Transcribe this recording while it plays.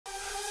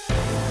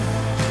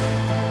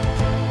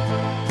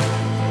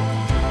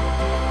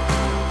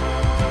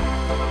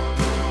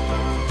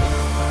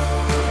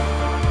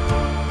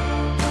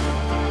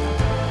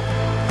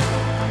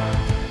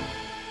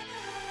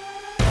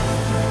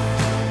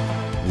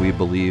We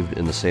believed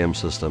in the SAM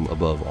system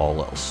above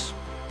all else,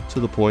 to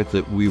the point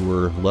that we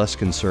were less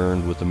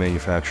concerned with the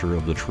manufacturer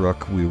of the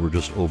truck. We were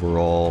just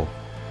overall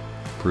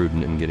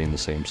prudent in getting the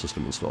SAM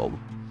system installed.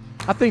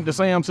 I think the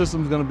SAM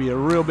system is going to be a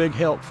real big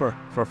help for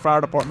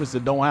fire departments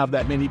that don't have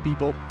that many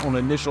people on the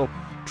initial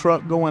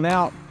truck going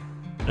out.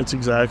 It's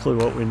exactly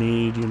what we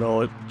need. You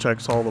know, it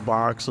checks all the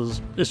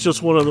boxes. It's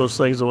just one of those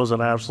things that was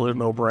an absolute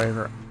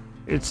no-brainer.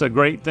 It's a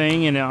great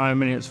thing, and I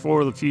mean, it's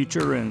for the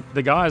future, and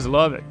the guys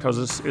love it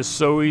because it's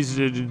so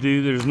easy to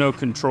do. There's no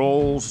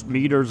controls,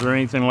 meters, or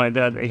anything like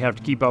that they have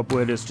to keep up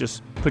with. It's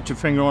just put your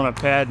finger on a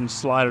pad and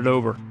slide it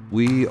over.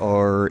 We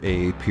are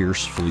a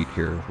Pierce fleet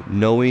here.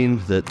 Knowing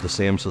that the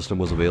SAM system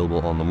was available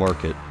on the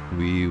market,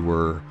 we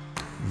were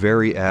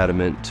very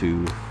adamant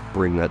to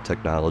bring that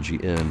technology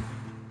in.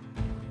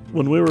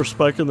 When we were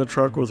speccing the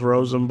truck with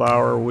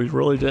Rosenbauer, we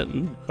really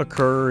didn't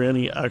occur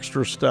any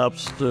extra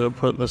steps to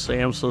putting the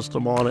SAM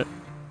system on it.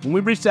 When we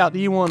reached out to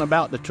E1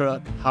 about the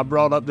truck, I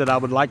brought up that I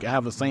would like to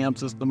have a SAM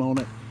system on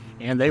it,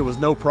 and there was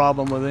no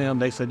problem with them.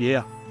 They said,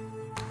 yeah.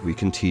 We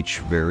can teach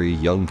very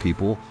young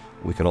people.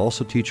 We can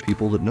also teach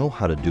people that know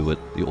how to do it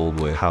the old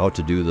way, how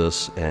to do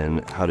this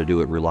and how to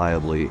do it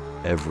reliably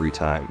every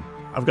time.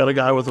 I've got a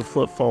guy with a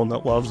flip phone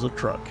that loves the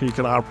truck. He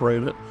can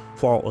operate it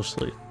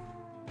flawlessly.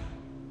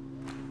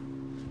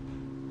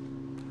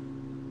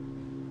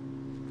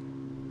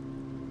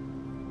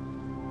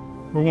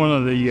 We're one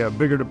of the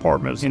bigger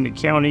departments in the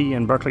county,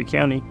 in Berkeley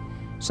County,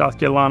 South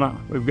Carolina.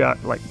 We've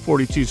got like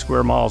 42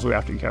 square miles we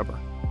have to cover.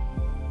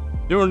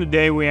 During the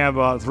day, we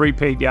have 3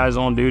 paid guys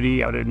on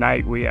duty. Out at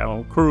night, we have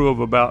a crew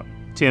of about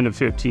 10 to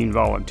 15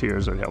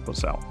 volunteers that help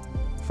us out.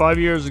 5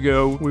 years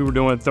ago, we were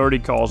doing 30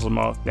 calls a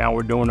month. Now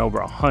we're doing over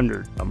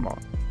 100 a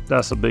month.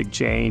 That's a big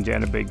change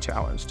and a big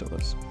challenge to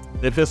us.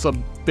 If it's a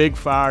big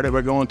fire that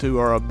we're going to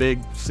or a big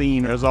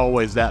scene, there's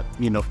always that,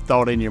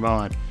 thought in your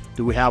mind.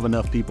 Do we have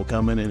enough people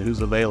coming and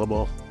who's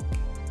available?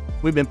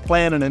 We've been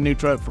planning a new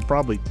truck for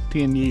probably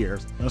 10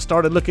 years. I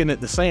started looking at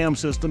the SAM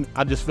system.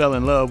 I just fell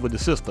in love with the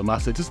system. I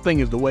said, this thing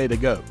is the way to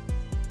go.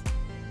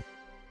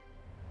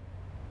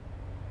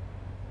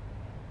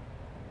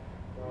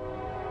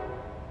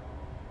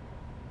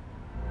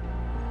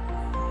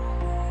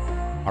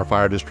 Our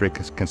fire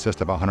district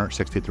consists of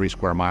 163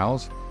 square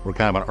miles. We're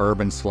kind of an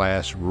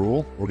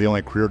urban/rural. We're the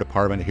only career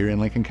department here in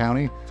Lincoln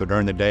County. So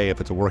during the day, if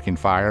it's a working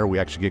fire, we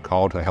actually get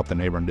called to help the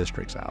neighboring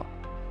districts out.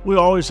 We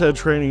always had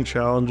training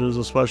challenges,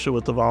 especially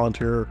with the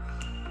volunteer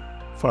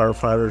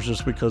firefighters,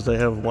 just because they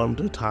have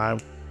limited time.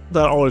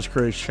 That always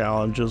creates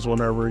challenges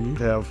whenever you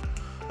have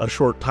a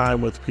short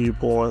time with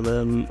people and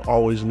then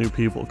always new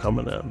people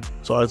coming in.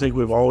 So I think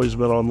we've always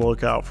been on the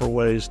lookout for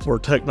ways where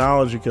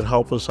technology could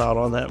help us out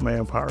on that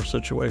manpower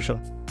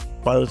situation.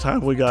 By the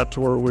time we got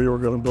to where we were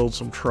going to build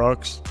some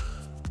trucks,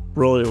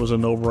 really it was a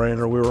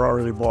no-brainer. We were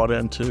already bought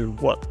into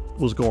what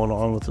was going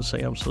on with the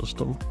SAM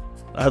system.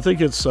 I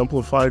think it's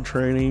simplified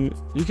training.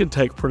 You can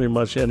take pretty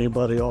much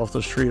anybody off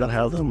the street and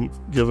have them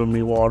giving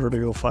me water to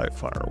go fight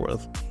fire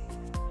with.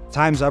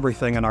 Time's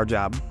everything in our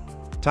job.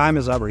 Time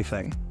is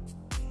everything.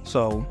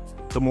 So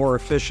the more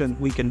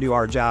efficient we can do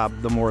our job,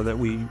 the more that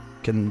we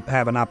can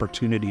have an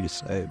opportunity to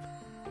save.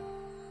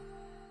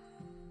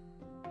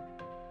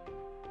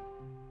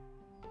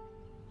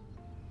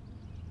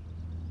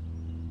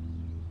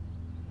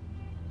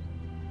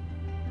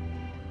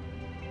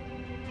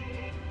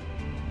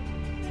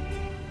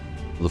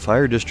 The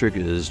fire district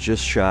is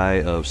just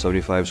shy of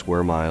 75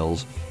 square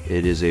miles.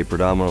 It is a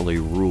predominantly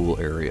rural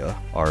area.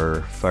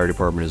 Our fire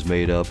department is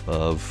made up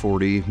of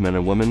 40 men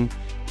and women,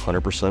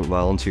 100%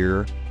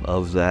 volunteer.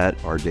 Of that,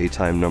 our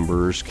daytime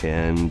numbers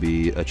can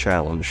be a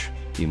challenge.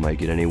 You might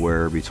get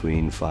anywhere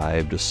between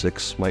 5 to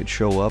 6 might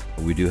show up.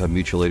 We do have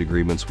mutual aid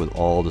agreements with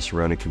all the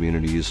surrounding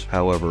communities.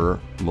 However,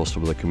 most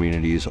of the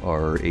communities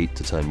are 8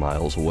 to 10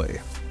 miles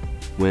away.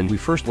 When we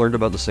first learned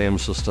about the SAM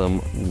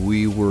system,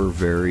 we were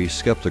very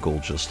skeptical,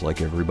 just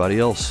like everybody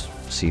else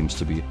seems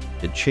to be.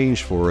 It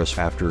changed for us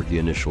after the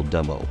initial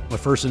demo. My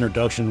first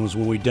introduction was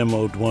when we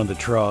demoed one of the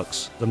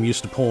trucks. I'm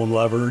used to pulling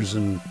levers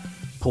and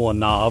pulling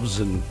knobs,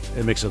 and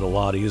it makes it a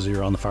lot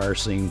easier on the fire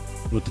scene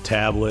with the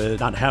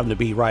tablet, not having to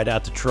be right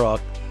at the truck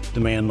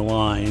to man the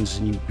lines,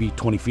 and you be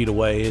 20 feet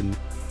away and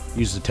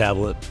use the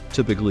tablet.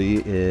 Typically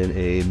in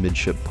a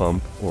midship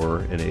pump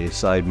or in a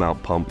side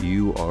mount pump,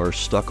 you are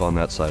stuck on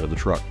that side of the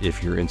truck.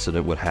 If your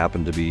incident would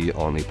happen to be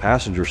on the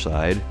passenger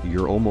side,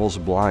 you're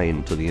almost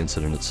blind to the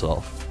incident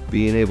itself.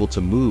 Being able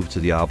to move to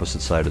the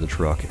opposite side of the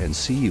truck and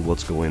see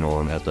what's going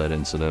on at that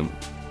incident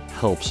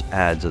helps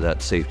add to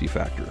that safety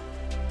factor.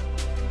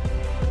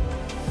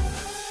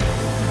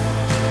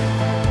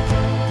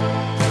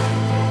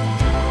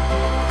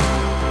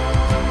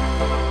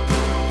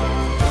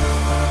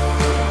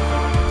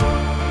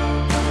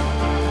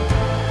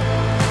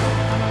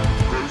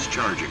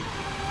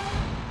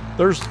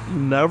 There's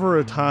never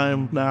a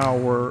time now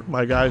where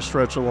my guy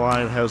stretch a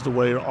line has to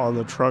wait on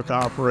the truck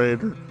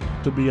operator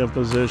to be in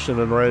position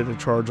and ready to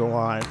charge a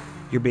line.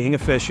 You're being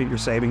efficient, you're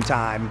saving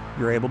time,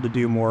 you're able to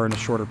do more in a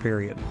shorter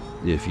period.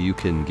 If you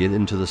can get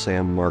into the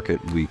SAM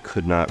market, we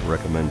could not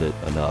recommend it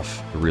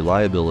enough. The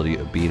reliability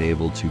of being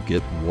able to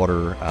get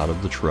water out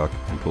of the truck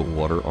and put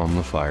water on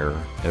the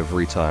fire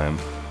every time,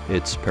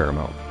 it's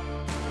paramount.